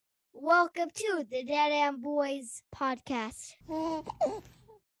Welcome to the Dead End Boys podcast.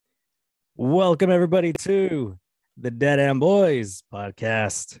 Welcome, everybody, to the Dead End Boys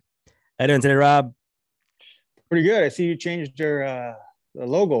podcast. How you doing today, Rob? Pretty good. I see you changed your the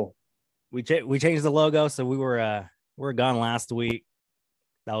logo. We changed the logo, so we were gone last week.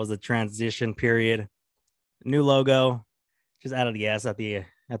 That was the transition period. New logo, just added the S at the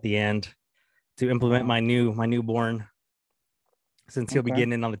end to implement my newborn. Since he'll be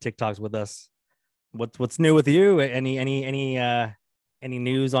getting in on the TikToks with us. What's new with you? Any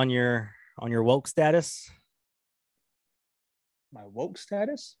news on your woke status? My woke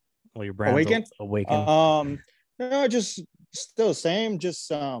status? Well, your brand's awaken. No, just still the same.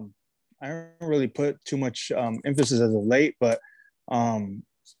 Just I don't really put too much emphasis as of late, but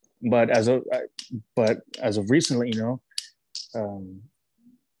as of recently,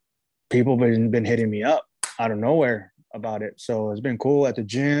 people been hitting me up out of nowhere about it. So it's been cool at the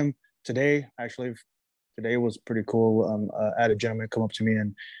gym today. Actually, today was pretty cool. I had a gentleman come up to me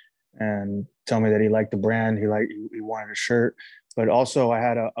and tell me that he liked the brand. He wanted a shirt, but also I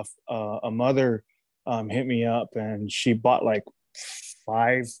had a mother hit me up, and she bought like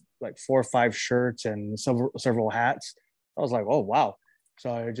 4 or 5 shirts and several hats. I was like, oh wow.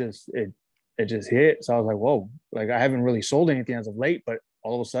 So it just hit. So I was like, whoa, like I haven't really sold anything as of late, but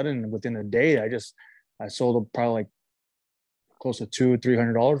all of a sudden within a day, I sold probably like close to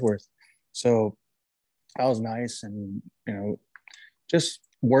 $200-300 worth. So that was nice. And, just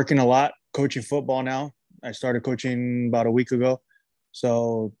working a lot, coaching football now. I started coaching about a week ago.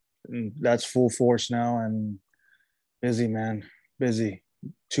 So that's full force now, and busy, man, busy,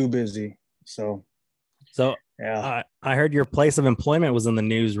 too busy. So yeah. I heard your place of employment was in the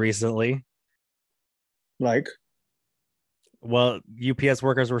news recently. Well, UPS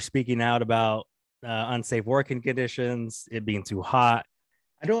workers were speaking out about unsafe working conditions, it being too hot.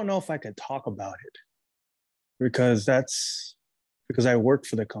 I don't know if I could talk about it because I work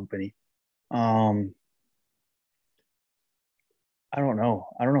for the company. I don't know.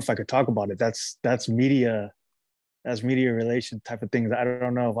 I don't know if I could talk about it. That's media relation type of things. I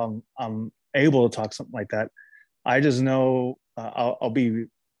don't know if I'm able to talk something like that. I just know I'll be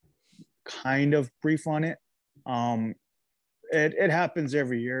kind of brief on it. It happens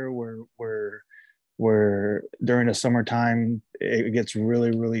every year where during the summertime it gets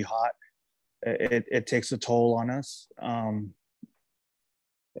really, really hot. It takes a toll on us.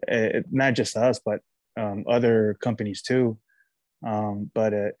 Not just us, but other companies too.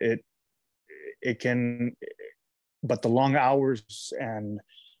 But it can, but the long hours and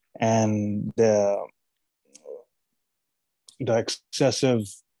the excessive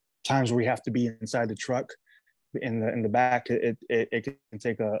times where we have to be inside the truck in the back, it can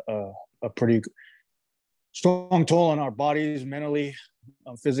take a pretty strong toll on our bodies, mentally,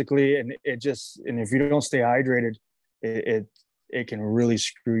 physically, and if you don't stay hydrated, it can really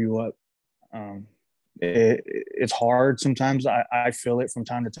screw you up. It's hard sometimes. I feel it from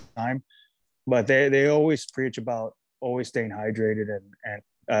time to time, but they always preach about always staying hydrated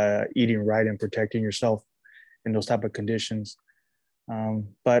and eating right and protecting yourself in those type of conditions.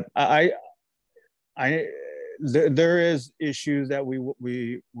 But there is issues that we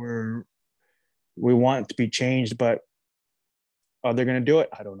want to be changed, but are they going to do it?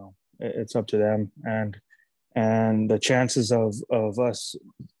 I don't know. It's up to them. And the chances of us,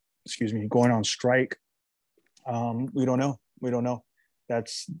 going on strike, we don't know.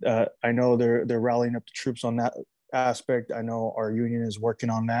 That's I know they're rallying up the troops on that aspect. I know our union is working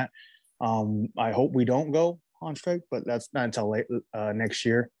on that. I hope we don't go on strike, but that's not until late next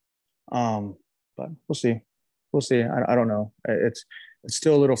year. But we'll see. I don't know. It's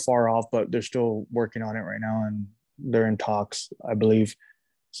still a little far off, but they're still working on it right now, and they're in talks, I believe.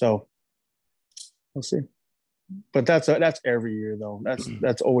 So we'll see. But that's every year though.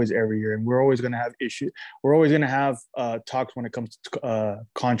 That's always every year, and we're always going to have issues. We're always going to have talks when it comes to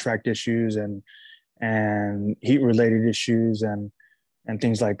contract issues and heat related issues and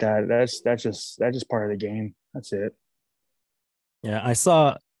things like that. That's just part of the game. That's it. Yeah, I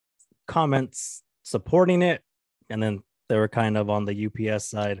saw comments supporting it, and then they were kind of on the UPS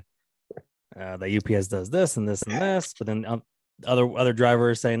side. The UPS does this and this and this, but then other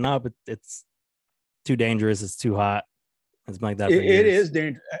drivers saying no, but it's too dangerous. It's too hot. It's been like that. It is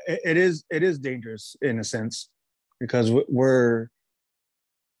dangerous. It is dangerous in a sense, because you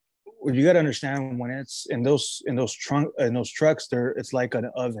got to understand when it's in those trucks, it's like an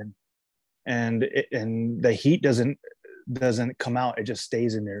oven, and the heat doesn't come out. It just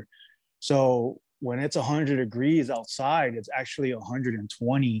stays in there. So when it's 100 degrees outside, it's actually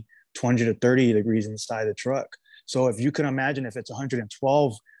 120 to 130 degrees inside the truck. So if you can imagine, if it's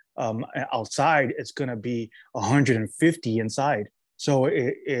 112 outside, it's going to be 150 inside. So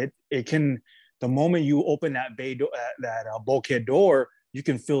it can, the moment you open that bulkhead door, you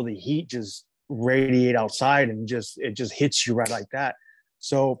can feel the heat just radiate outside, and it just hits you right like that.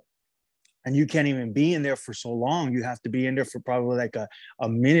 So, and you can't even be in there for so long. You have to be in there for probably like a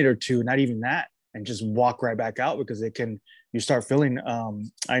minute or two, not even that, and just walk right back out, because you start feeling.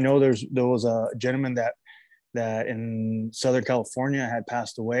 I know there was a gentleman that in Southern California had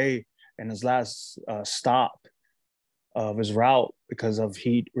passed away in his last stop of his route because of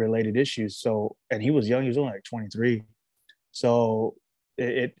heat related issues. So, and he was young, he was only like 23. So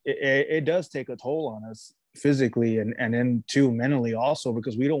it does take a toll on us physically, and then too mentally also,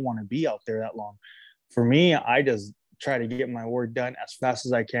 because we don't want to be out there that long. For me, I just try to get my work done as fast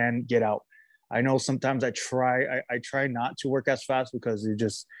as I can, get out. I know sometimes I try not to work as fast, because you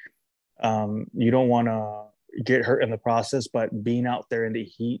just you don't want to get hurt in the process, but being out there in the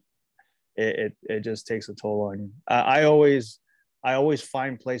heat, it just takes a toll on you. I always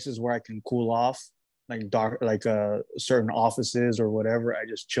find places where I can cool off, like certain offices or whatever. I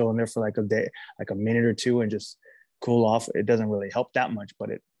just chill in there for like a day, like a minute or two, and just cool off. It doesn't really help that much, but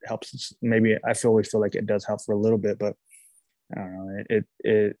it helps. Maybe always feel like it does help for a little bit, but I don't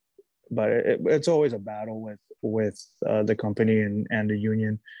know. It's always a battle with the company and the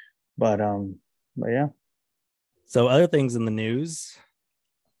union. But yeah. So other things in the news.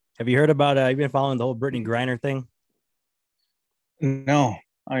 Have you heard about? You've been following the whole Brittany Griner thing? No,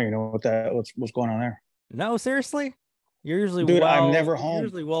 I don't even know what's going on there. No, seriously. You're usually Dude, I'm never home. You're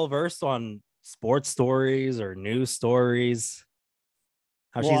usually well versed on sports stories or news stories.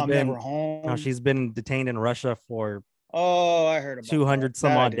 I'm never home. How she's been detained in Russia for I heard about 200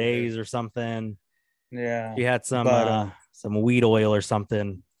 some odd days or something. Yeah, she had some weed oil or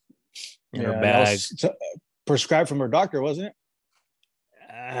something in her bag. Prescribed from her doctor, wasn't it?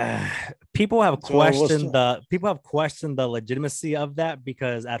 People have questioned the legitimacy of that,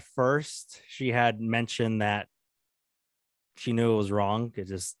 because at first she had mentioned that she knew it was wrong. It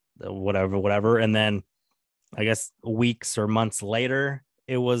just whatever. And then I guess weeks or months later,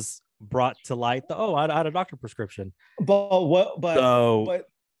 it was brought to light that, I had a doctor prescription. But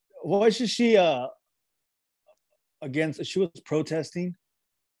what should she against? She was protesting.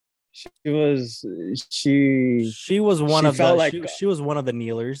 She was one of the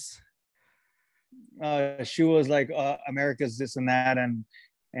kneelers. She was like America's this and that,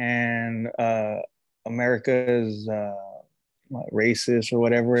 and America's racist or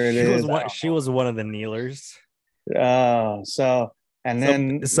whatever it is. She was one of the kneelers. Because of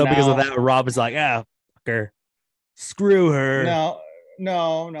that, Rob is like, fuck her, screw her. No,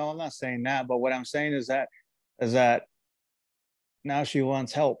 I'm not saying that. But what I'm saying is that now she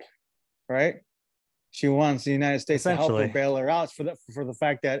wants help. Right, she wants the United States to help her bail her out for the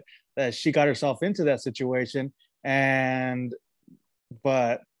fact that she got herself into that situation,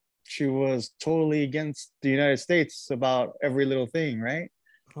 but she was totally against the United States about every little thing, right?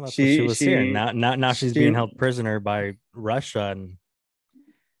 Well, that's what she was hearing. Now she's being held prisoner by Russia, and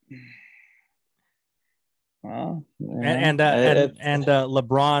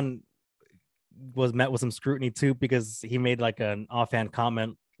LeBron was met with some scrutiny too, because he made like an offhand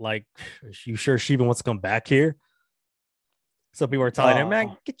comment. Like, you sure she even wants to come back here? So people were telling him,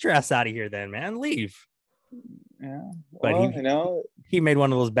 man, get your ass out of here then, man. Leave. Yeah. But he made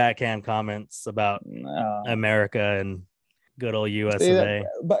one of those backhand comments about America and good old US of A.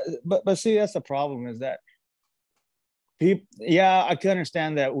 But see, that's the problem, is that people, I can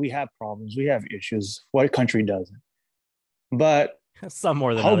understand that we have problems. We have issues. What country doesn't? But some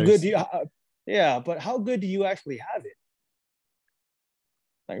more than how others. Good do you, but how good do you actually have it?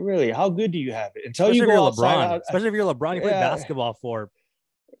 Like, really, how good do you have it? Until you go outside, especially if you're LeBron, you play basketball for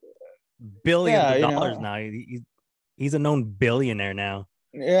billions of dollars now. He's a known billionaire now.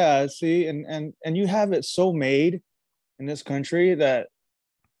 Yeah, see, and you have it so made in this country that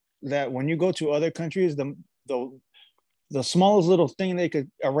when you go to other countries, the smallest little thing, they could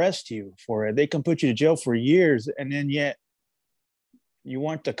arrest you for it. They can put you to jail for years, and then yet you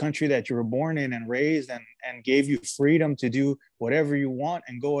want the country that you were born in and raised and gave you freedom to do whatever you want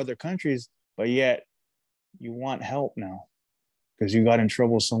and go other countries, but yet you want help now because you got in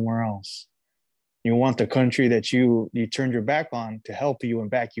trouble somewhere else. You want the country that you turned your back on to help you and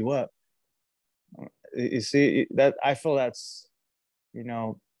back you up. You see, that I feel that's,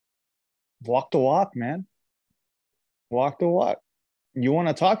 walk the walk, man. Walk the walk. You want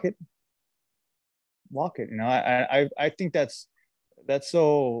to talk it, walk it. I think that's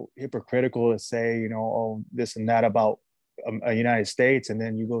so hypocritical to say, this and that about a United States, and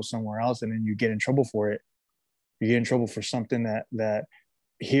then you go somewhere else and then you get in trouble for it. You get in trouble for something that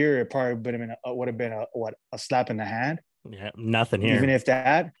here it probably would have been a slap in the hand. Yeah, nothing here. Even if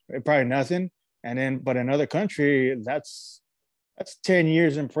that, probably nothing. And then, but in another country, that's 10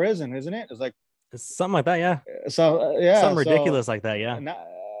 years in prison, isn't it? It's like It's something like that, yeah. So yeah, something ridiculous like that, yeah.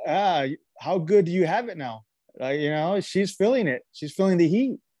 How good do you have it now? Like, she's feeling it. She's feeling the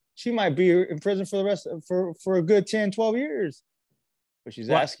heat. She might be in prison for the rest for a good 10, 12 years. But she's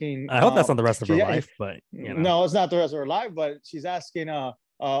asking. I hope that's not the rest of her life, but no, it's not the rest of her life. But she's asking,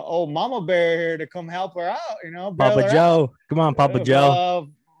 old Mama Bear here to come help her out. Papa Joe, come on, Papa Joe.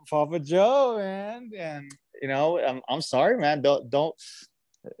 Papa Joe, man, and I'm sorry, man. Don't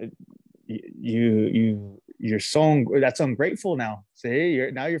you're so that's ungrateful now. See,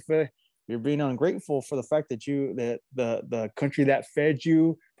 you're being ungrateful for the fact that the country that fed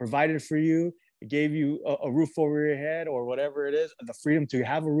you, provided for you, gave you a roof over your head or whatever it is, the freedom to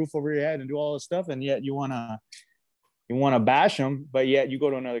have a roof over your head and do all this stuff, and yet you want to bash them, but yet you go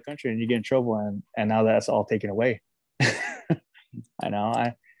to another country and you get in trouble, and now that's all taken away. I know,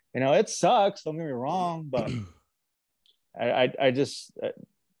 it sucks. Don't get me wrong, but I just I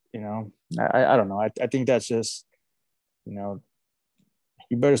don't know. I think that's just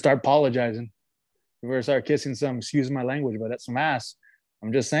you better start apologizing. You better start kissing some, excuse my language, but that's some ass.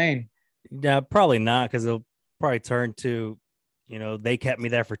 I'm just saying. Yeah, probably not, because they'll probably turn to, they kept me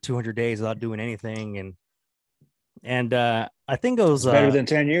there for 200 days without doing anything, and I think it was better than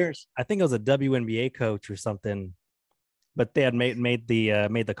 10 years. I think it was a WNBA coach or something, but they had made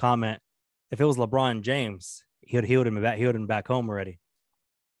the comment, if it was LeBron James, he would have been back home already.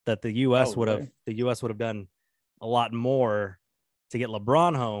 That the U.S. would have done a lot more to get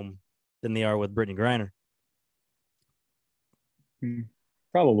LeBron home than they are with Brittany Griner.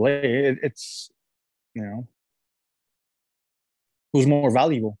 Probably it's who's more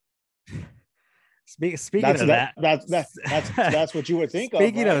valuable. Speaking of that, that's what you would think.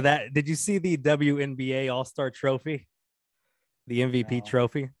 Speaking of that, did you see the WNBA All-Star Trophy, the MVP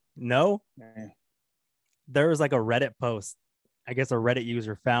trophy? No. There was like a Reddit post. I guess a Reddit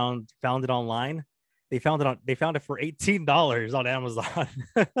user found it online. They found it for $18 on Amazon.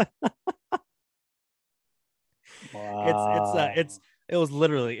 Wow. It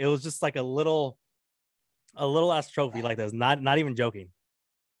was just like a little ass trophy like this. Not even joking.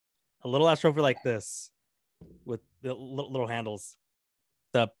 A little ass trophy like this with the little handles.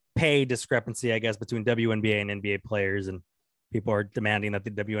 The pay discrepancy, I guess, between WNBA and NBA players, and people are demanding that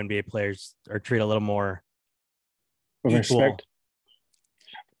the WNBA players are treated a little more with equal. Respect.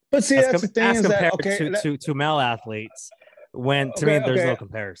 But see, that's the thing as is compared to male athletes, when to me there's no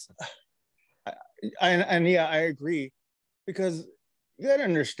comparison. And yeah, I agree, because you got to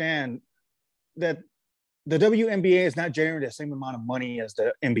understand that the WNBA is not generating the same amount of money as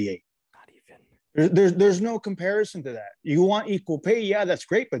the NBA. Not even. There's no comparison to that. You want equal pay, yeah, that's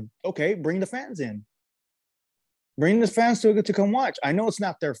great, but okay, bring the fans in. Bring the fans to come watch. I know it's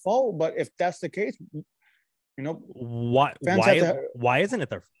not their fault, but if that's the case, why isn't it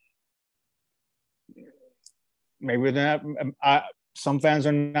their fault? Maybe they're not. Some fans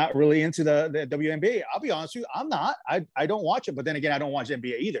are not really into the WNBA. I'll be honest with you, I'm not. I don't watch it, but then again, I don't watch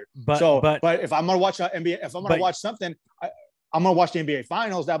NBA either. But if I'm gonna watch NBA, if I'm gonna watch something, I'm gonna watch the NBA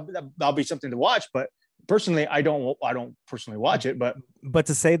finals. That'll be something to watch. But personally, I don't personally watch it. But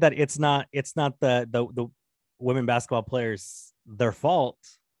to say that it's not the women basketball players their fault,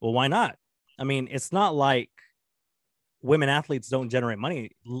 well, why not? I mean, it's not like women athletes don't generate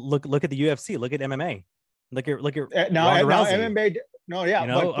money. Look at the UFC. Look at MMA. Look at MMA. No, yeah,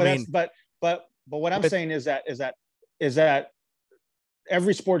 but what I'm saying is that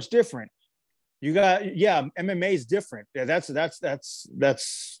every sport's different. You got MMA is different. Yeah,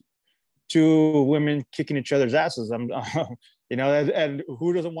 that's two women kicking each other's asses. And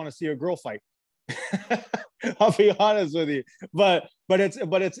who doesn't want to see a girl fight? I'll be honest with you, but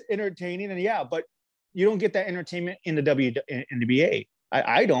it's entertaining, and yeah, but you don't get that entertainment in the WNBA.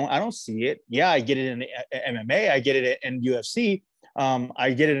 I don't see it. Yeah, I get it in the MMA. I get it in UFC.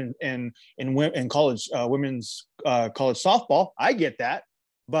 I get it in college women's college softball. I get that,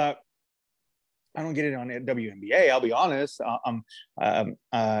 but I don't get it on the WNBA. I'll be honest. I'm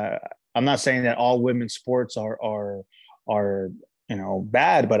not saying that all women's sports are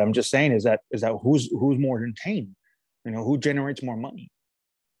bad, but I'm just saying is that who's more entertaining, who generates more money.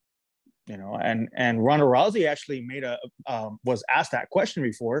 And Ronda Rousey actually was asked that question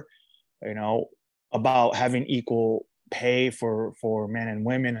before, about having equal pay for men and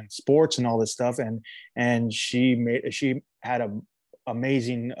women in sports and all this stuff, and she had a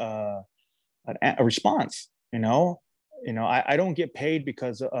amazing a response. I don't get paid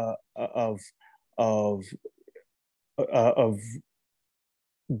because of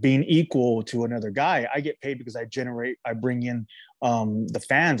being equal to another guy. I get paid because I bring in the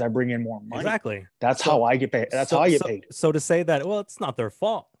fans, I bring in more money. Exactly. That's how I get paid. That's how I get paid. So to say that, well, it's not their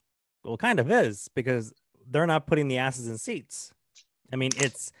fault. Well, it kind of is, because they're not putting the asses in seats. I mean,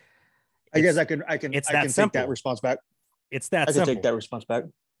 I guess I can take that response back. It's that I simple. can take that response back.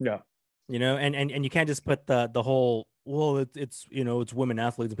 Yeah. You know, and you can't just put the whole, well, it's you know, it's women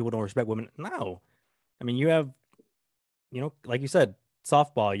athletes and people don't respect women. No. I mean, you have, you know, like you said,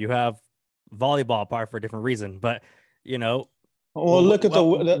 softball, you have volleyball, probably for a different reason, but you know, well, look at the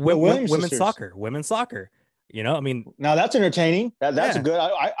Williams women's soccer. You know, I mean, now that's entertaining. That's good.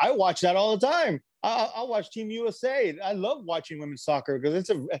 I watch that all the time. I watch Team USA. I love watching women's soccer because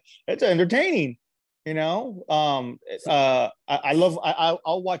it's entertaining. You know, I'll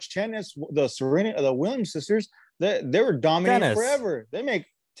watch tennis. The Williams sisters, they were dominating forever. They make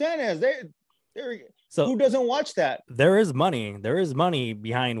tennis. So who doesn't watch that? There is money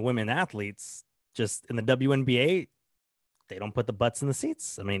behind women athletes. Just in the WNBA, they don't put the butts in the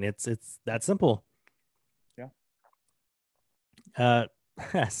seats. I mean, it's that simple. Yeah.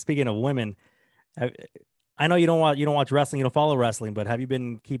 Speaking of women, I know you don't watch wrestling, you don't follow wrestling, but have you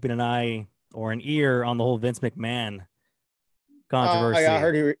been keeping an eye or an ear on the whole Vince McMahon controversy? I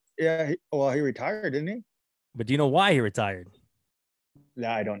heard he retired, didn't he? But do you know why he retired?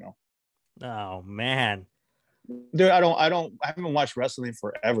 Yeah, I don't know. Oh man, dude, I haven't watched wrestling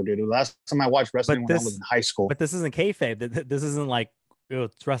forever, dude. The last time I watched wrestling when I was in high school. But this isn't kayfabe. This isn't like, you know,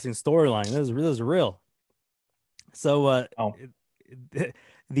 it's wrestling storyline. This is real. So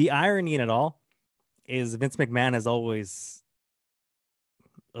the irony in it all is Vince McMahon has always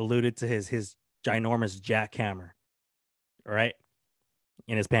alluded to his ginormous jackhammer, right,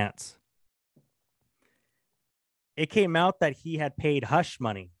 in his pants. It came out that he had paid hush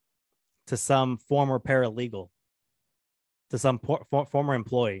money to some former paralegal, to some former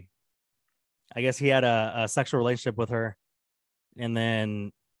employee. I guess he had a sexual relationship with her and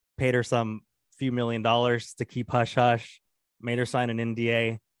then paid her some few $1 million to keep hush hush, made her sign an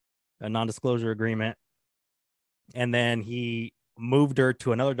NDA, a non-disclosure agreement. And then he moved her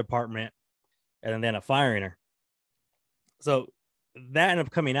to another department and then ended up firing her. So that ended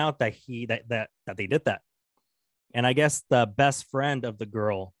up coming out that that they did that. And I guess the best friend of the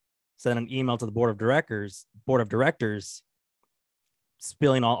girl sent an email to the board of directors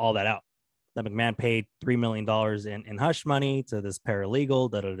spilling all that out. That McMahon paid $3 million in hush money to this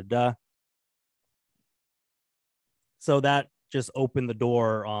paralegal, So that just opened the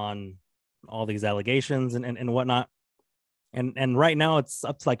door on all these allegations and whatnot. And right now it's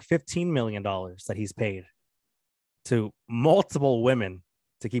up to like $15 million that he's paid to multiple women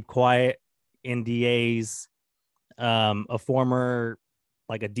to keep quiet, NDAs. A former,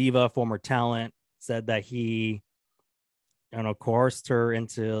 like a diva, former talent, said that he, coerced her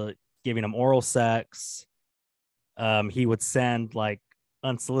into giving him oral sex. He would send like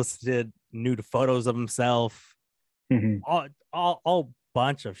unsolicited nude photos of himself. Mm-hmm. All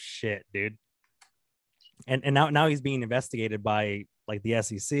bunch of shit, dude. And now he's being investigated by like the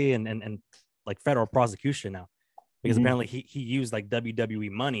SEC and like federal prosecution now, because apparently he used like WWE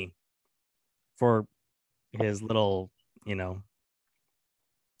money for his little,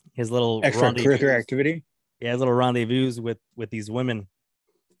 his little extracurricular activity. Yeah, his little rendezvous with these women.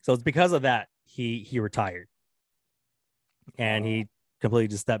 So it's because of that he retired, and he completely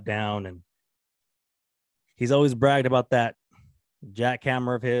just stepped down. And he's always bragged about that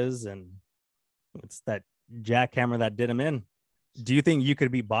jackhammer of his, and it's that jackhammer that did him in. Do you think you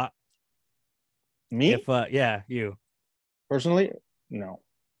could be bought? Me? If you personally, no.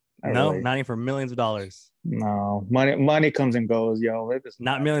 Not even for millions of dollars. No, money comes and goes, yo.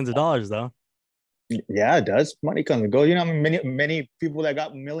 Not millions of dollars though. Yeah, it does. Money comes and goes. You know, many people that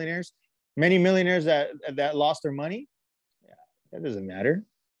got millionaires, many millionaires that lost their money. Yeah, that doesn't matter.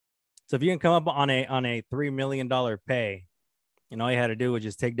 So if you can come up on a $3 million pay, all you had to do was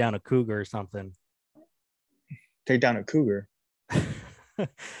just take down a cougar or something. Take down a cougar. But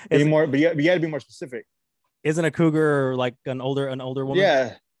you got to be more specific. Isn't a cougar like an older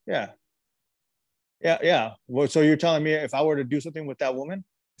woman? Yeah. Well, so you're telling me if I were to do something with that woman?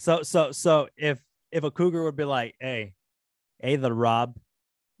 So if a cougar would be like, hey, the Rob,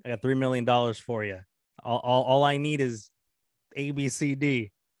 I got $3 million for you. All I need is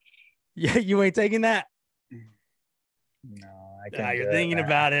ABCD. Yeah, you ain't taking that? No, I can't. You're thinking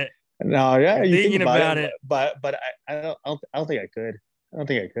about it. No, yeah, you're thinking about it. But I don't think I could. I don't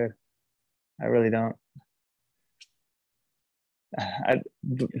think I could. I really don't.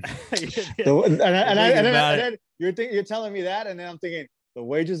 You're telling me that, and then I'm thinking the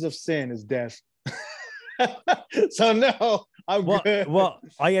wages of sin is death. So no, I'm Well, good. well,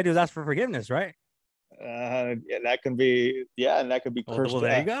 all you gotta do is ask for forgiveness, right? Yeah, that can be, yeah, and that could be cursed. Well,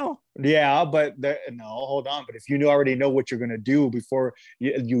 there you go. Yeah, but no, hold on. But if you already know what you're gonna do before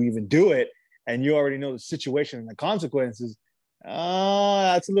you even do it, and you already know the situation and the consequences,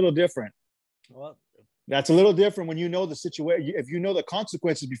 that's a little different. Well, That's a little different when you know the situation. If you know the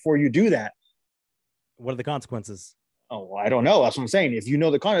consequences before you do that. what are the consequences? Oh, well, I don't know. That's what I'm saying. If you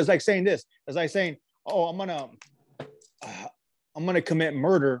know the consequences, it's like saying this. It's like saying, "Oh, I'm gonna commit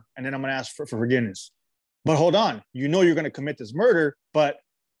murder, and then I'm gonna ask for forgiveness." But hold on, you know you're gonna commit this murder, but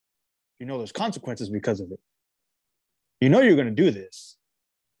you know there's consequences because of it. You know you're gonna do this.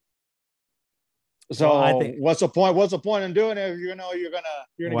 So Well, I think. what's the point? What's the point in doing it if you know you're gonna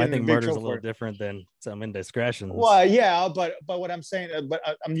Well, get I in think big murder is a trouble for little it? different than some indiscretions. Well, yeah, but what I'm saying, but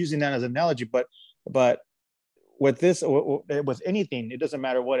I'm using that as an analogy. But with this, with anything, it doesn't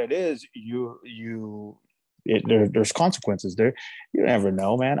matter what it is. There's consequences there. You never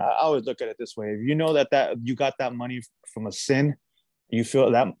know, man. I always look at it this way: if you know that you got that money from a sin, you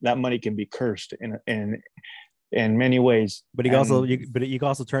feel that money can be cursed in many ways. But you can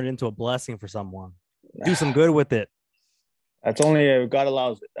also turn it into a blessing for someone. Do some good with it. That's only if God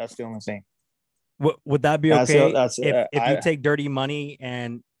allows it. That's the only thing. Would that be okay if you I take dirty money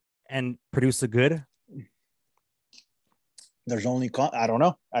and produce a good? there's only I don't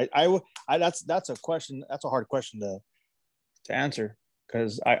know. That's a question. That's a hard question to answer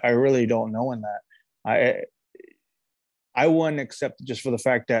because I really don't know in that. I wouldn't accept it just for the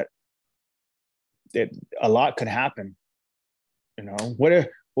fact that a lot could happen. You know,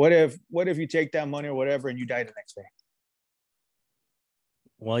 what if you take that money or whatever and you die the next day?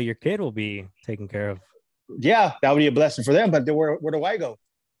 Well, your kid will be taken care of. Yeah, that would be a blessing for them. But where do I go?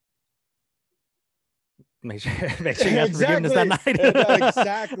 Make sure you ask forgiveness that night.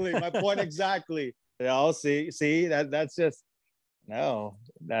 Exactly. My point exactly. See that's just no.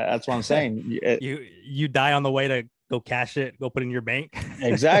 That's what I'm saying. You die on the way to go cash it, go put it in your bank.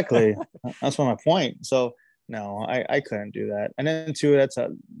 Exactly. That's my point. So no, I couldn't do that. And then too, that's I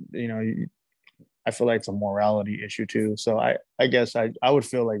feel like it's a morality issue too. So I guess I would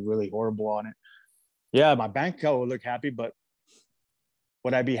feel like really horrible on it. Yeah, my bank account would look happy, but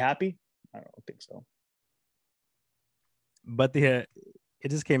would I be happy? I don't think so. But it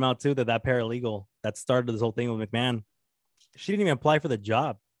just came out too that paralegal that started this whole thing with McMahon, she didn't even apply for the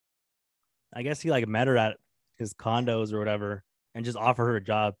job. I guess he like met her at his condos or whatever and just offered her a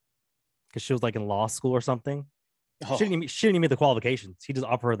job because she was like in law school or something. Oh. She didn't even meet the qualifications. He just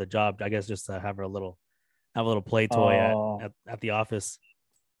offered her the job, I guess, just to have a little play toy at the office.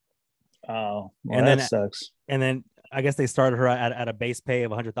 Oh, well, and that then sucks. And then I guess they started her at a base pay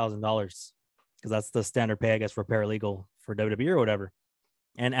of $100,000 because that's the standard pay, I guess, for paralegal for WWE or whatever.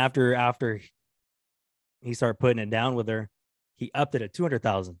 And after he started putting it down with her, he upped it at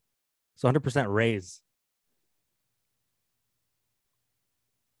 $200,000, so 100% raise.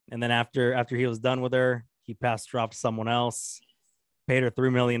 And then after he was done with her, he passed her off to someone else, paid her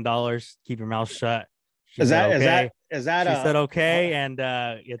 $3 million. Keep your mouth shut. She said okay. She said okay, and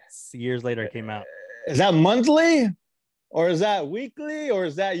it's years later it came out. Is that monthly, or is that weekly, or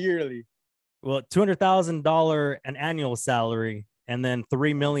is that yearly? Well, $200,000 an annual salary, and then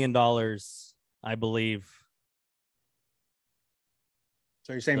 $3 million, I believe.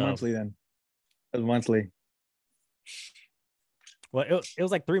 So you're saying monthly then? It's monthly. Well, it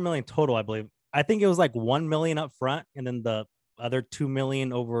was like $3 million total, I believe. I think it was like $1 million up front, and then the other $2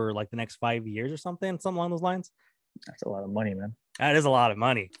 million over like the next 5 years or something along those lines. That's a lot of money, man. That is a lot of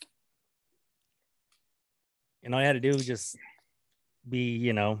money. And all you had to do was just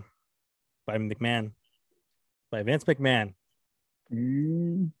be, by McMahon, by Vince McMahon.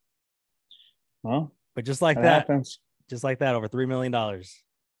 Well, but just like that, over $3 million.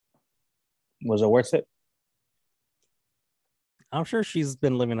 Was it worth it? I'm sure she's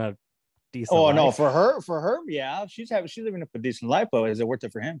been living a decent life. No, for her, yeah, she's living a decent life, but is it worth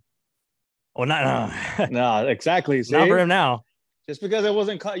it for him? Oh, no. No, exactly. See? Not for him now. Just because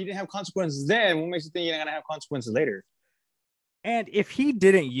you didn't have consequences then, what makes you think you're not gonna have consequences later? And if he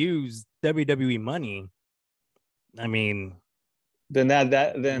didn't use WWE money, I mean, then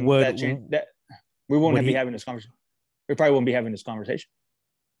we wouldn't be having this conversation. We probably wouldn't be having this conversation.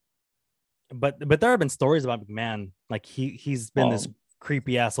 But there have been stories about McMahon, like he's been this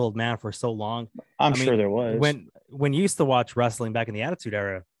creepy ass old man for so long. I'm sure there was. When you used to watch wrestling back in the Attitude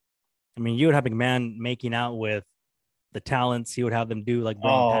Era, I mean, you would have McMahon making out with the talents. He would have them do like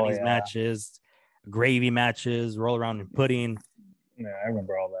panties matches, gravy matches, roll around in pudding. Yeah, I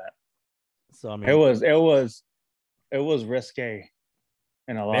remember all that. So I mean, it was risque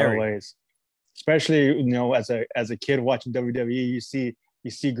in a lot of ways. especially as a kid watching WWE,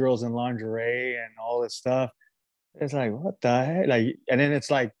 you see girls in lingerie and all this stuff. It's like, what the heck? Like, and then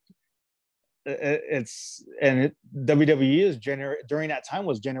it's like WWE is during that time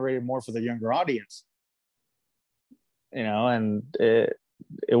was generated more for the younger audience, and it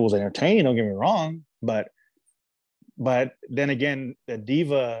was entertaining. Don't get me wrong, but then again, the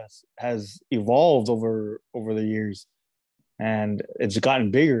diva has evolved over the years, and it's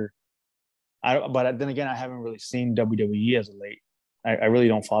gotten bigger. But then again, I haven't really seen WWE as of late. I really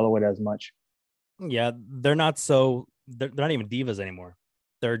don't follow it as much. Yeah, they're not even divas anymore.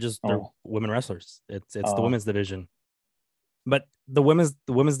 They're women wrestlers. It's the women's division. But the women's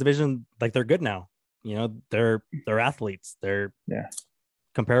division, like, they're good now. They're athletes. They're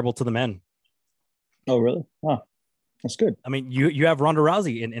comparable to the men. Oh, really? Oh, that's good. I mean, you have Ronda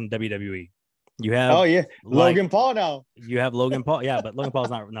Rousey in WWE. You have Logan Paul now. You have Logan Paul. Yeah, but Logan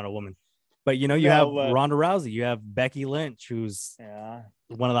Paul's not a woman. But you have Ronda Rousey. You have Becky Lynch, who's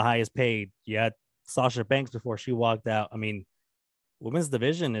one of the highest paid. You had Sasha Banks before she walked out. I mean, women's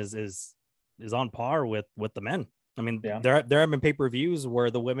division is on par with the men. I mean, there have been pay-per-views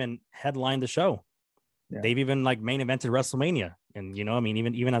where the women headlined the show. Yeah. They've even like main evented WrestleMania, and I mean,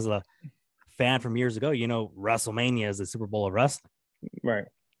 even as a fan from years ago, WrestleMania is the Super Bowl of wrestling, right?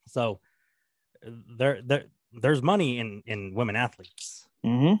 So there's money in women athletes.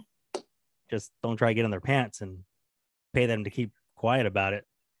 Mm-hmm. Just don't try to get in their pants and pay them to keep quiet about it.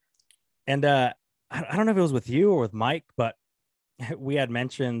 And I don't know if it was with you or with Mike, but we had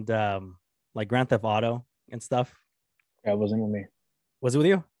mentioned like Grand Theft Auto and stuff. Yeah, it wasn't with me. Was it with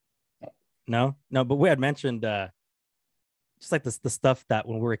you? No, but we had mentioned just like the stuff that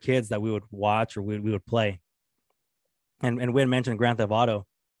when we were kids that we would watch or we would play. And we had mentioned Grand Theft Auto,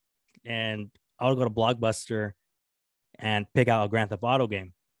 and I would go to Blockbuster and pick out a Grand Theft Auto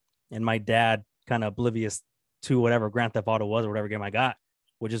game. And my dad, kind of oblivious to whatever Grand Theft Auto was or whatever game I got,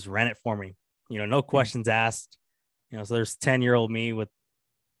 would just rent it for me. No questions asked. So there's 10-year-old me with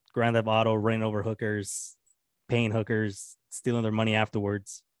Grand Theft Auto running over hookers, paying hookers, stealing their money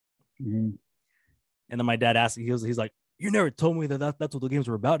afterwards. Mm-hmm. And then my dad asked, he's like, "You never told me that's what the games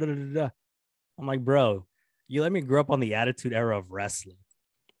were about." Da, da, da, da. I'm like, "Bro, you let me grow up on the Attitude Era of wrestling.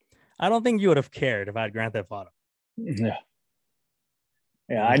 I don't think you would have cared if I had Grand Theft Auto." Yeah.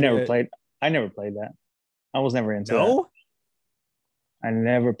 Yeah, I never played that. I was never into it. I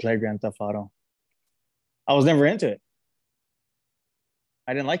never played Grand Theft Auto. I was never into it.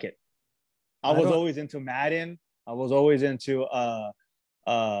 I didn't like it. I was always into Madden. I was always into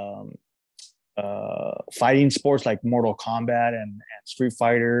fighting sports like Mortal Kombat and Street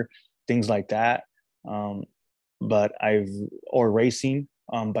Fighter, things like that. Or racing.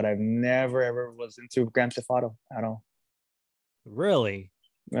 But I've never ever was into Grand Theft Auto at all. Really?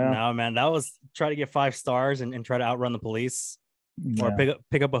 Yeah. No, man, that was try to get 5 stars and try to outrun the police, or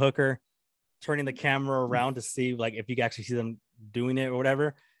pick up a hooker, turning the camera around to see like if you can actually see them doing it or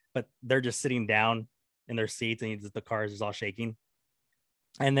whatever. But they're just sitting down in their seats and the car is just all shaking.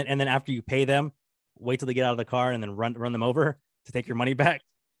 And then after you pay them, wait till they get out of the car and then run them over to take your money back.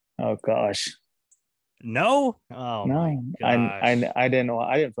 Oh gosh. No. Oh no. I didn't know.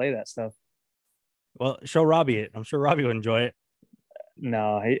 I didn't play that stuff. Well, show Robbie it. I'm sure Robbie would enjoy it.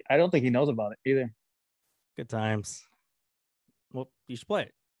 No, I don't think he knows about it either. Good times. Well, you should play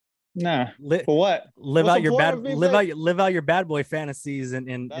it. Nah. For what? Live out your bad boy fantasies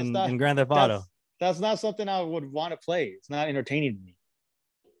in Grand Theft Auto. That's not something I would want to play. It's not entertaining to me.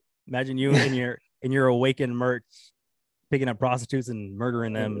 Imagine you in your awakened merch picking up prostitutes and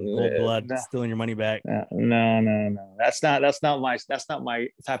murdering them in cold blood, stealing your money back. No. That's not my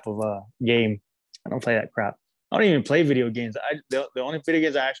type of game. I don't play that crap. I don't even play video games. The only video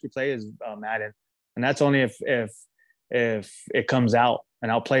games I actually play is Madden, and that's only if it comes out,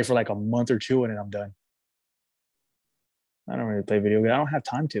 and I'll play for like a month or two, and then I'm done. I don't really play video games. I don't have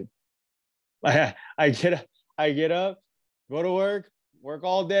time to. I get up, go to work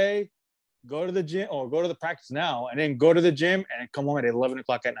all day, go to the gym or go to the practice now, and then go to the gym and come home at 11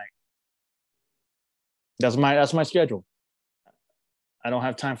 o'clock at night. That's my schedule. I don't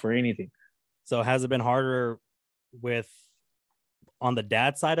have time for anything. So has it been harder on the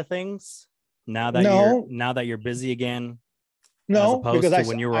dad side of things now that you're busy again? No, as opposed to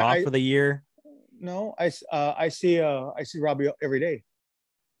when you were off for the year. No, I see Robbie every day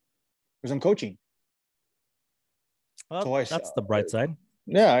because I'm coaching. Well, so that's the bright side.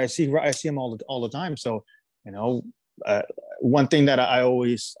 Yeah, I see him all the time. So one thing that I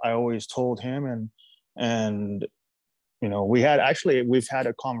always told him and we've had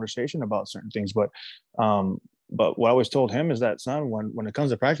a conversation about certain things, but what I always told him is that, son, when it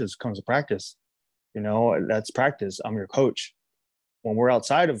comes to practice, That's practice. I'm your coach. When we're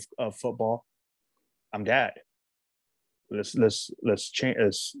outside of football, I'm dad. Let's change.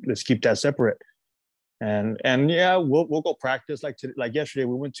 Let's keep that separate. And yeah, we'll go practice. Like yesterday,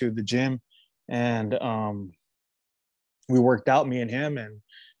 we went to the gym, and we worked out, me and him,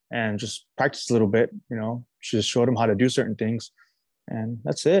 and just practiced a little bit. Just showed him how to do certain things, and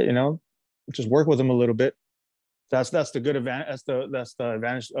that's it. Just work with him a little bit. That's the good advantage. That's the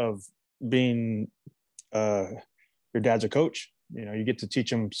advantage of being your dad's a coach. You get to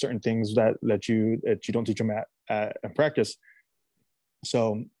teach him certain things that you don't teach him at practice.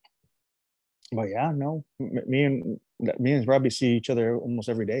 So, but yeah, no, me and Robbie see each other almost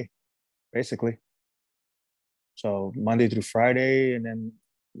every day, basically. So Monday through Friday, and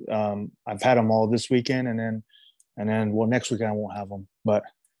then I've had them all this weekend, and then next weekend I won't have them. But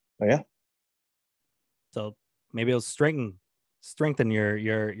yeah. So maybe it'll strengthen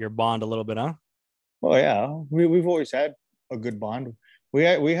your bond a little bit, huh? Oh yeah, we've always had a good bond. We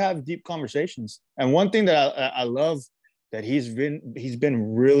have deep conversations, and one thing that I love that he's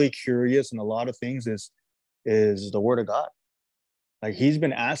been really curious in a lot of things is the Word of God. Like, he's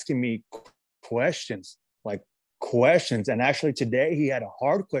been asking me questions, and actually today he had a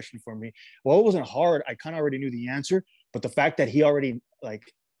hard question for me. Well, it wasn't hard. I kind of already knew the answer, but the fact that he already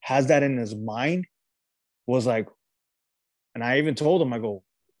has that in his mind was like, and I even told him, I go,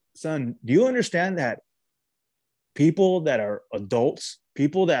 son, do you understand that people that are adults,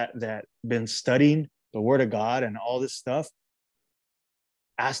 people that been studying the Word of God and all this stuff,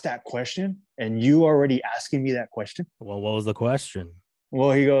 ask that question, and you already asking me that question? Well, what was the question?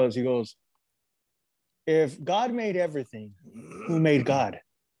 Well, he goes, if God made everything, who made God?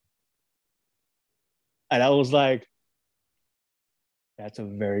 And I was like, that's a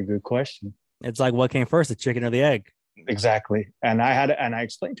very good question. It's like, what came first, the chicken or the egg? Exactly. And I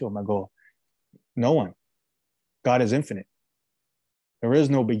explained to him, I go, no one. God is infinite. There is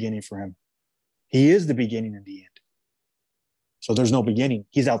no beginning for him. He is the beginning and the end. So there's no beginning.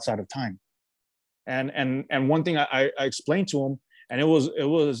 He's outside of time. And one thing I explained to him, and it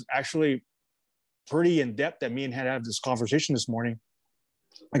was actually pretty in depth, that me and had this conversation this morning,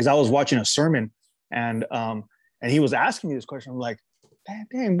 because I was watching a sermon, and he was asking me this question. I'm like,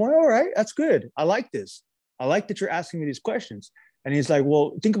 dang, boy, all right, that's good. I like this. I like that you're asking me these questions. And he's like,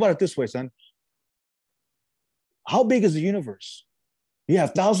 well, think about it this way, son. How big is the universe? You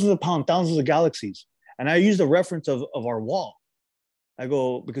have thousands of pounds, thousands of galaxies. And I use the reference of our wall. I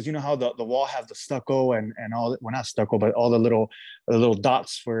go, because you know how the wall has the stucco and all, well, not stucco, but all the little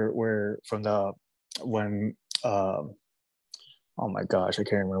dots where from the, when, oh my gosh, I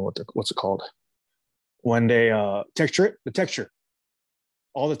can't remember what's it called. When they texture it,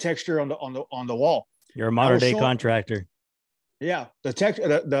 all the texture on the wall. You're a modern day contractor. Yeah, the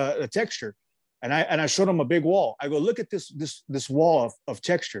texture. And I showed him a big wall. I go, look at this wall of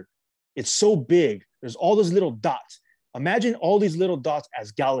texture. It's so big. There's all those little dots. Imagine all these little dots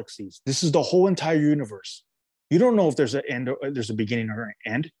as galaxies. This is the whole entire universe. You don't know if there's an end or there's a beginning or an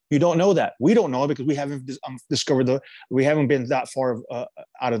end. You don't know that. We don't know, because we haven't we haven't been that far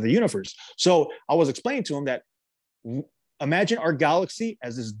out of the universe. So I was explaining to him that imagine our galaxy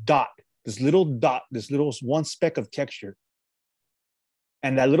as this dot, this little one speck of texture.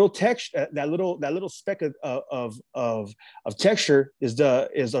 And that little texture, that little speck of texture is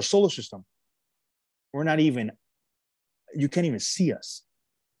our solar system. We're not even, you can't even see us.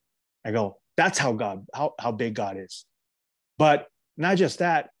 I go, that's how big God is. But not just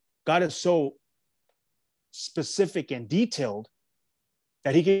that, God is so specific and detailed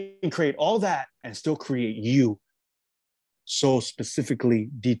that he can create all that and still create you so specifically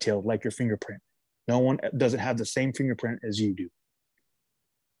detailed, like your fingerprint. No one doesn't have the same fingerprint as you do.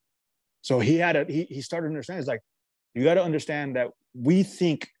 So he started to understand. It's like, you got to understand that we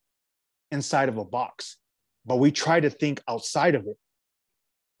think inside of a box, but we try to think outside of it.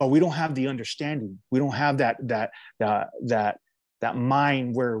 But we don't have the understanding. We don't have that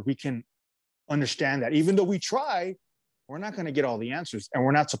mind where we can understand that. Even though we try, we're not going to get all the answers, and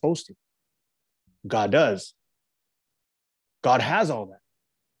we're not supposed to. God does. God has all that.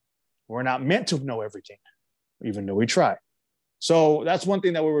 We're not meant to know everything, even though we try. So that's one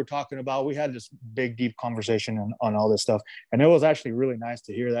thing that we were talking about. We had this big, deep conversation on all this stuff. And it was actually really nice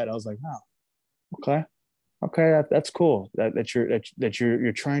to hear that. I was like, wow, okay, that's cool that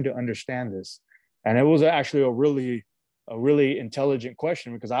you're trying to understand this. And it was actually a really intelligent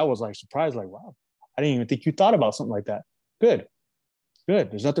question, because I was like surprised, like, wow, I didn't even think you thought about something like that. Good.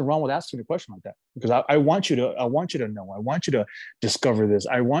 There's nothing wrong with asking a question like that, because I want you to know. I want you to discover this.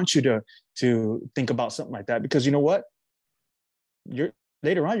 I want you to think about something like that, because you know what?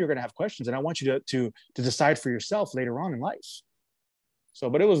 later on you're going to have questions, and I want you to decide for yourself later on in life. So,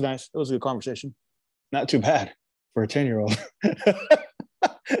 but it was nice. It was a good conversation. Not too bad for a 10-year-old.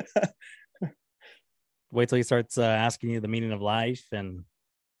 Wait till he starts asking you the meaning of life and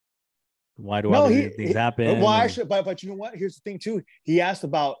why do these things happen. Well, actually, but you know what? Here's the thing too. He asked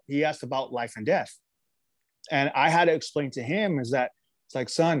about life and death, and I had to explain to him is that it's like,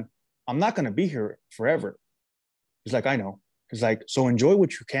 son, I'm not going to be here forever. He's like, I know. He's like, so enjoy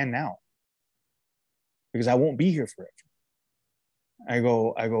what you can now, because I won't be here forever. I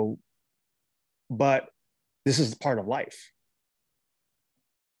go, but this is part of life.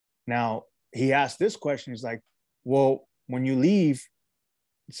 Now, he asked this question. He's like, well, when you leave,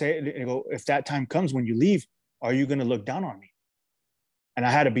 if that time comes when you leave, are you going to look down on me? And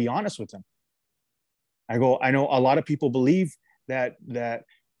I had to be honest with him. I go, I know a lot of people believe that,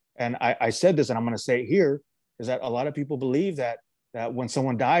 and I said this, and I'm going to say it here, is that a lot of people believe that when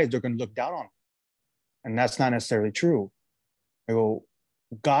someone dies, they're going to look down on them. And that's not necessarily true. I go,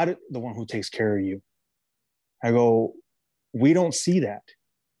 God is the one who takes care of you. I go, we don't see that.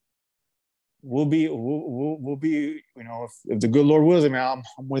 We'll be, you know, if the good Lord wills, I'm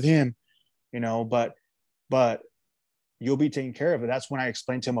with him, you know, but you'll be taken care of it. That's when I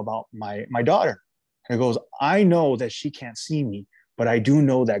explained to him about my daughter. And he goes, I know that she can't see me, but I do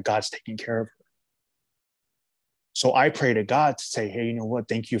know that God's taking care of her. So I pray to God to say, hey, you know what?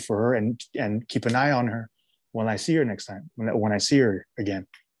 Thank you for her, and keep an eye on her when I see her next time, when I see her again,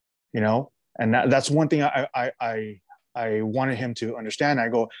 you know? And that's one thing I wanted him to understand. I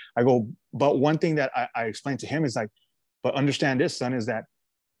go, but one thing that I explained to him is like, but understand this, son, is that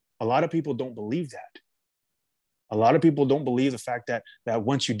a lot of people don't believe that. A lot of people don't believe the fact that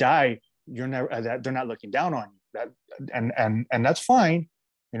once you die, you're never, that they're not looking down on you. And that's fine,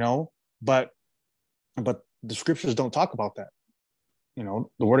 you know, but the scriptures don't talk about that. You know,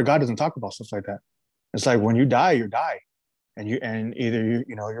 the word of God doesn't talk about stuff like that. It's like when you die, you die, and either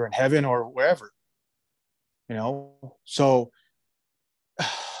you're in heaven or wherever, you know. So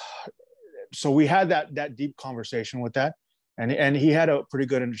we had that deep conversation with that, and he had a pretty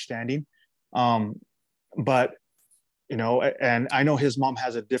good understanding. But you know, and I know his mom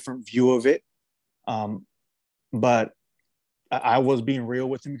has a different view of it. But I was being real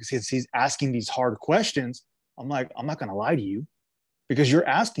with him because he's asking these hard questions. I'm like, I'm not going to lie to you, because you're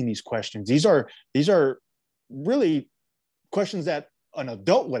asking these questions. These are really questions that an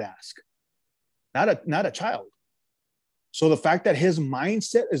adult would ask, not a child. So the fact that his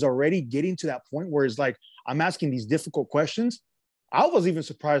mindset is already getting to that point where it's like, I'm asking these difficult questions, I was even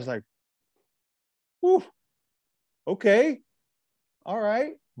surprised, like, whew, okay, all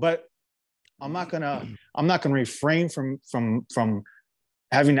right. But I'm not gonna refrain from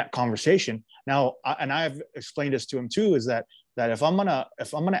having that conversation. Now, and I've explained this to him too, is that if I'm gonna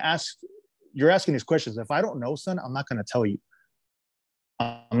ask, you're asking these questions, if I don't know, son, I'm not gonna tell you.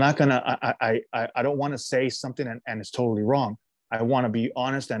 I'm not gonna, I don't want to say something and it's totally wrong. I want to be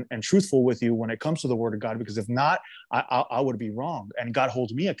honest and truthful with you when it comes to the word of God, because if not, I would be wrong. And God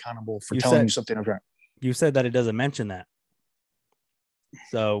holds me accountable for telling you something I'm wrong. You said that it doesn't mention that.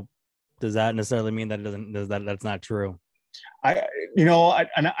 So does that necessarily mean that that's not true? I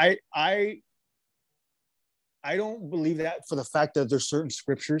don't believe that, for the fact that there's certain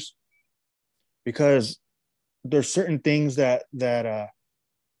scriptures, because there's certain things that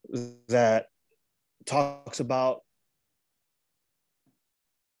talks about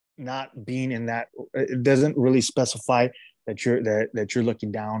not being in that. It doesn't really specify that you're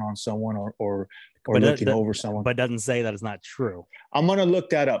looking down on someone or looking over someone, but doesn't say that it's not true. I'm gonna look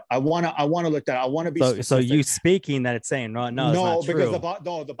that up. I want to look that up. I want to be so you speaking that it's saying no, it's not because true. the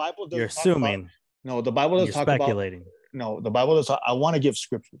Bible doesn't. You're assuming. The Bible doesn't talk speculating. The Bible does. I want to give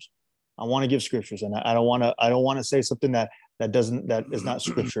scriptures. And I don't want to say something that is not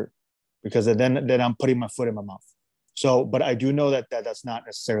scripture, because then I'm putting my foot in my mouth. So, but I do know that that's not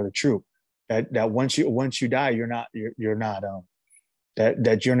necessarily true. That once you die, you're not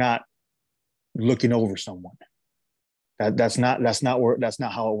looking over someone. That's not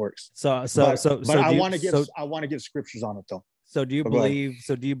how it works. But I want to give scriptures on it though. So do you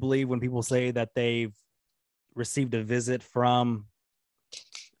believe when people say that they've received a visit from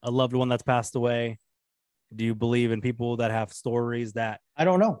a loved one that's passed away? Do you believe in people that have stories that I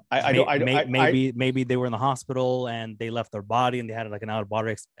don't know? Maybe they were in the hospital and they left their body and they had like an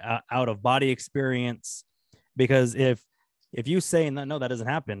out of body experience? Because if you say no, that doesn't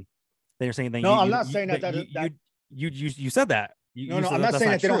happen, then you're saying that. No, I'm not saying that. You said that. I'm not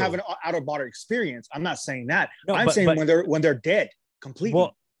saying that they don't have an out of body experience. I'm not saying that. No, I'm saying when they're dead completely.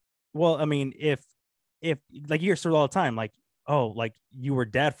 Well, I mean, if like you hear stories all the time, like oh, like you were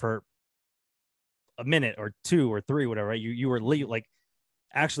dead for a minute or two or three, whatever, right? You were like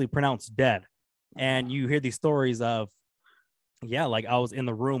actually pronounced dead. And you hear these stories of, yeah, like I was in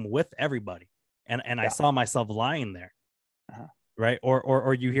the room with everybody and I saw myself lying there. Right.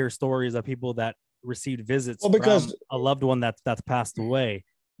 Or you hear stories of people that received visits from a loved one that's passed away,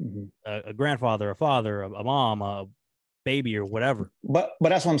 a grandfather, a father, a mom, a baby, or whatever. But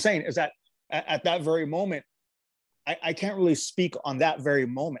that's what I'm saying, is that at that very moment, I can't really speak on that very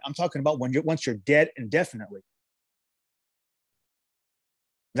moment. I'm talking about once you're dead indefinitely.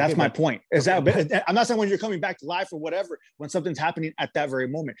 That's my point. Is that I'm not saying when you're coming back to life or whatever, when something's happening at that very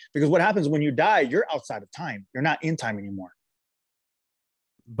moment. Because what happens when you die, you're outside of time. You're not in time anymore.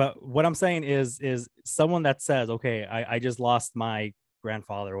 But what I'm saying is someone that says, okay, I just lost my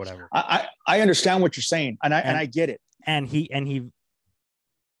grandfather or whatever. I understand what you're saying, and I get it. And he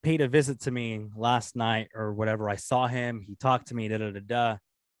paid a visit to me last night or whatever. I saw him. He talked to me.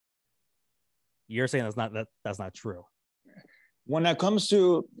 You're saying that's not true. When it comes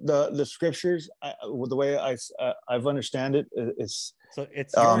to the scriptures, the way I've understand it, it's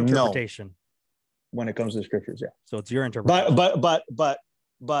your interpretation. No. When it comes to the scriptures, yeah. So it's your interpretation.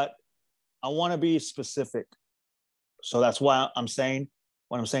 But I want to be specific. So that's why I'm saying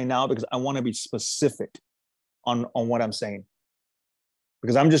what I'm saying now, because I want to be specific on what I'm saying.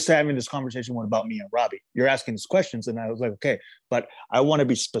 Because I'm just having this conversation about me and Robbie. You're asking these questions, and I was like, okay, but I want to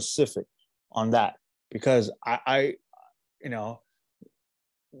be specific on that, because I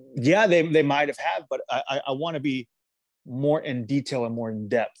yeah, they might have had, but I want to be more in detail and more in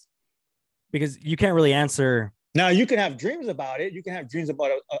depth. Because you can't really answer. Now, you can have dreams about it. You can have dreams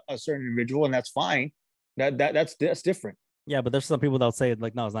about a certain individual, and that's fine. That's different. Yeah, but there's some people that'll say,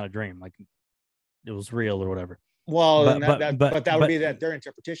 like, no, it's not a dream. Like, it was real or whatever. Well, but that would be their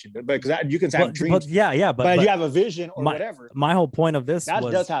interpretation. But because you can have dreams. But you have a vision or whatever. My whole point of this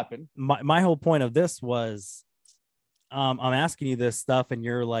does happen. My whole point of this was, I'm asking you this stuff, and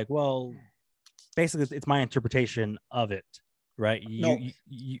you're like, well, basically, it's my interpretation of it, right?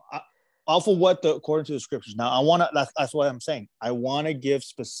 Off of according to the scriptures. Now, that's what I'm saying. I want to give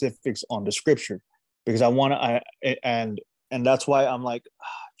specifics on the scripture, because and that's why I'm like,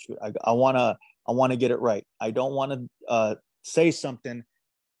 I want to get it right. I don't want to say something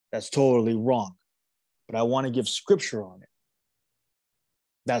that's totally wrong, but I want to give scripture on it.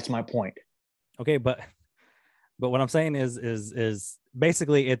 That's my point. Okay, but what I'm saying is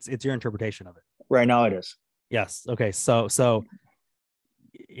basically it's your interpretation of it. Right now it is. Yes. Okay. So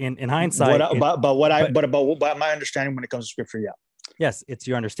in hindsight, but my understanding when it comes to scripture, yeah. Yes, it's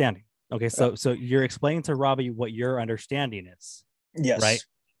your understanding. Okay. So you're explaining to Robbie what your understanding is. Yes. Right.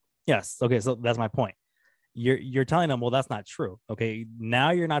 Yes. Okay. So that's my point. You're telling them, well, that's not true. Okay. Now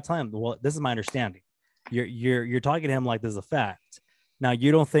you're not telling them, well, this is my understanding. You're talking to him like this is a fact. Now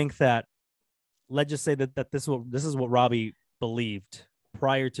you don't think that. Let's just say that this is what Robbie believed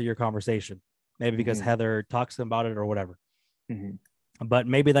prior to your conversation. Maybe because Heather talks to him about it or whatever. But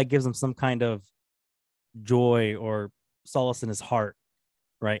maybe that gives him some kind of joy or solace in his heart,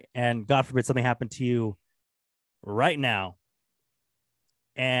 right? And God forbid something happened to you right now,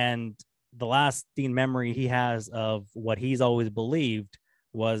 and the lasting memory he has of what he's always believed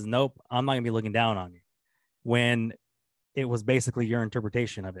was, nope, I'm not gonna be looking down on you, when it was basically your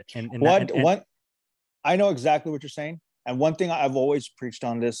interpretation of it. And I know exactly what you're saying. And one thing I've always preached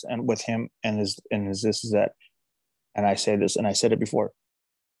on this, and with him, is that, and I say this, and I said it before,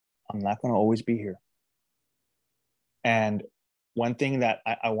 I'm not going to always be here. And one thing that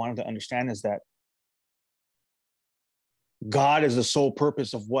I wanted to understand is that God is the sole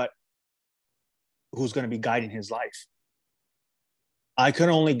purpose of who's going to be guiding his life. I can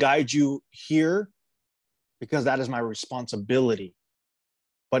only guide you here because that is my responsibility,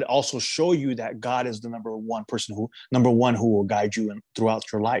 but also show you that God is the number one who will guide you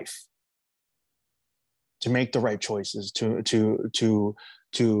throughout your life to make the right choices, to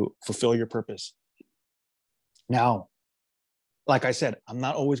fulfill your purpose. Now, like I said, I'm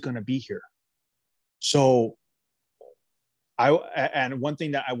not always going to be here. So and one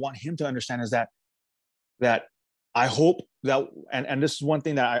thing that I want him to understand is that I hope that, and this is one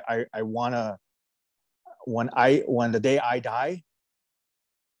thing that I want to, when the day I die,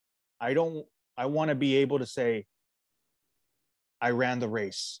 I want to be able to say, I ran the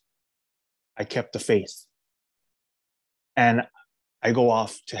race. I kept the faith. And I go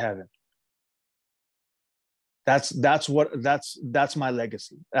off to heaven. That's my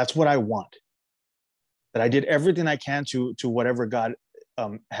legacy. That's what I want. That I did everything I can to whatever God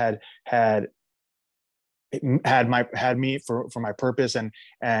had me for my purpose, and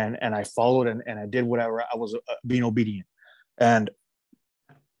I followed and I did whatever. I was being obedient. And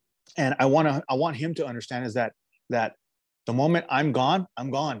I want him to understand is that the moment I'm gone, I'm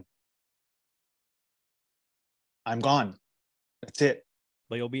gone. I'm gone. That's it.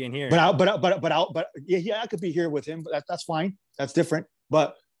 But you'll be in here. But I could be here with him. But that's fine. That's different.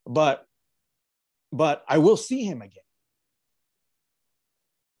 But I will see him again.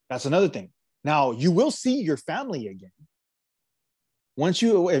 That's another thing. Now you will see your family again. Once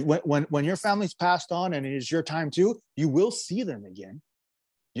when your family's passed on and it is your time too, you will see them again.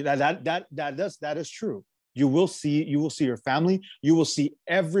 That is true. You will see your family. You will see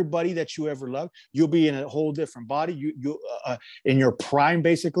everybody that you ever loved. You'll be in a whole different body. You in your prime,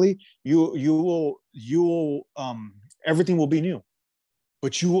 basically. You will everything will be new,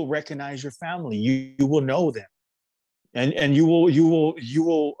 but you will recognize your family. You will know them, and you'll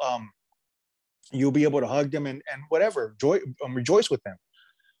be able to hug them and whatever, rejoice with them.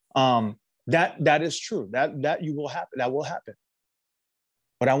 That is true. That you will happen. That will happen.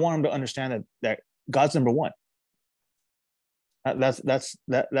 But I want them to understand that God's number one. That's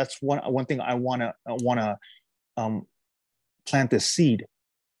one thing I wanna plant this seed,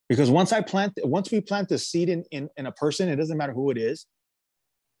 because once we plant the seed in a person, it doesn't matter who it is.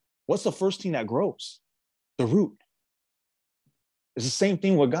 What's the first thing that grows? The root. It's the same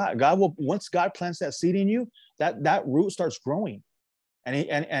thing with God. God will, once God plants that seed in you, that root starts growing, and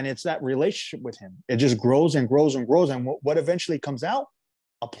it's that relationship with Him. It just grows and grows and grows, and what eventually comes out?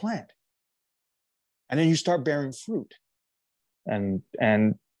 A plant. And then you start bearing fruit. And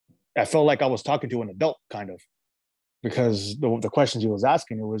I felt like I was talking to an adult, kind of, because the questions he was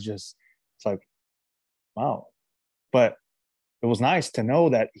asking, it's like, wow. But it was nice to know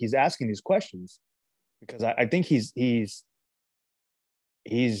that he's asking these questions, because I think he's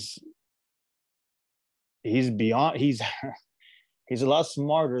beyond, he's a lot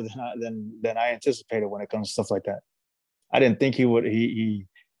smarter than I anticipated when it comes to stuff like that. I didn't think he would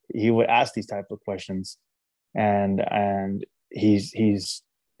ask these type of questions, and he's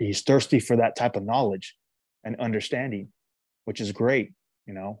thirsty for that type of knowledge and understanding, which is great.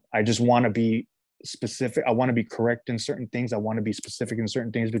 I just want to be specific. I want to be correct in certain things. I want to be specific in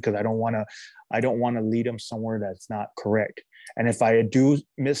certain things, because I don't want to lead him somewhere that's not correct. And if I do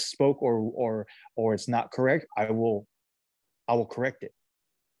misspoke or it's not correct, I will correct it.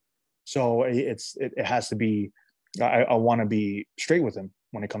 So it has to be. I want to be straight with him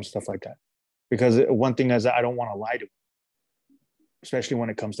when it comes to stuff like that, because one thing is, I don't want to lie to him, especially when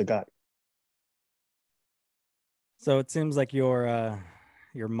it comes to God. So it seems like your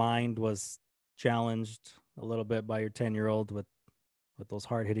mind was challenged a little bit by your 10-year-old with those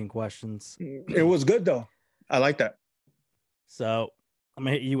hard-hitting questions. It was good though. I like that. So I'm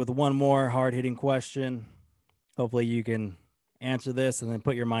gonna hit you with one more hard-hitting question. Hopefully you can answer this and then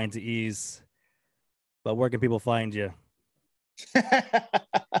put your mind to ease. But where can people find you? You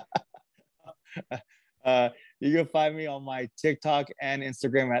can find me on my TikTok and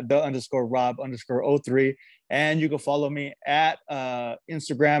Instagram at _Rob_03. And you can follow me at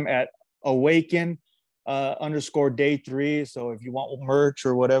Instagram at awaken _day3. So if you want merch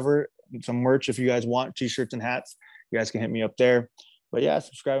or whatever, some merch, if you guys want t-shirts and hats, you guys can hit me up there. But yeah,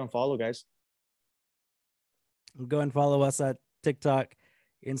 subscribe and follow, guys. Go and follow us at TikTok,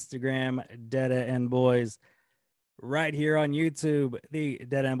 Instagram, Dead End Boys, right here on YouTube, the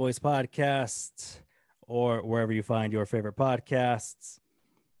Dead End Boys podcast, or wherever you find your favorite podcasts.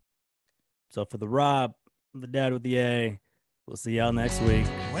 So for the Rob, the Dad with the A, we'll see y'all next week.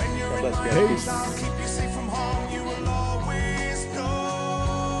 Peace.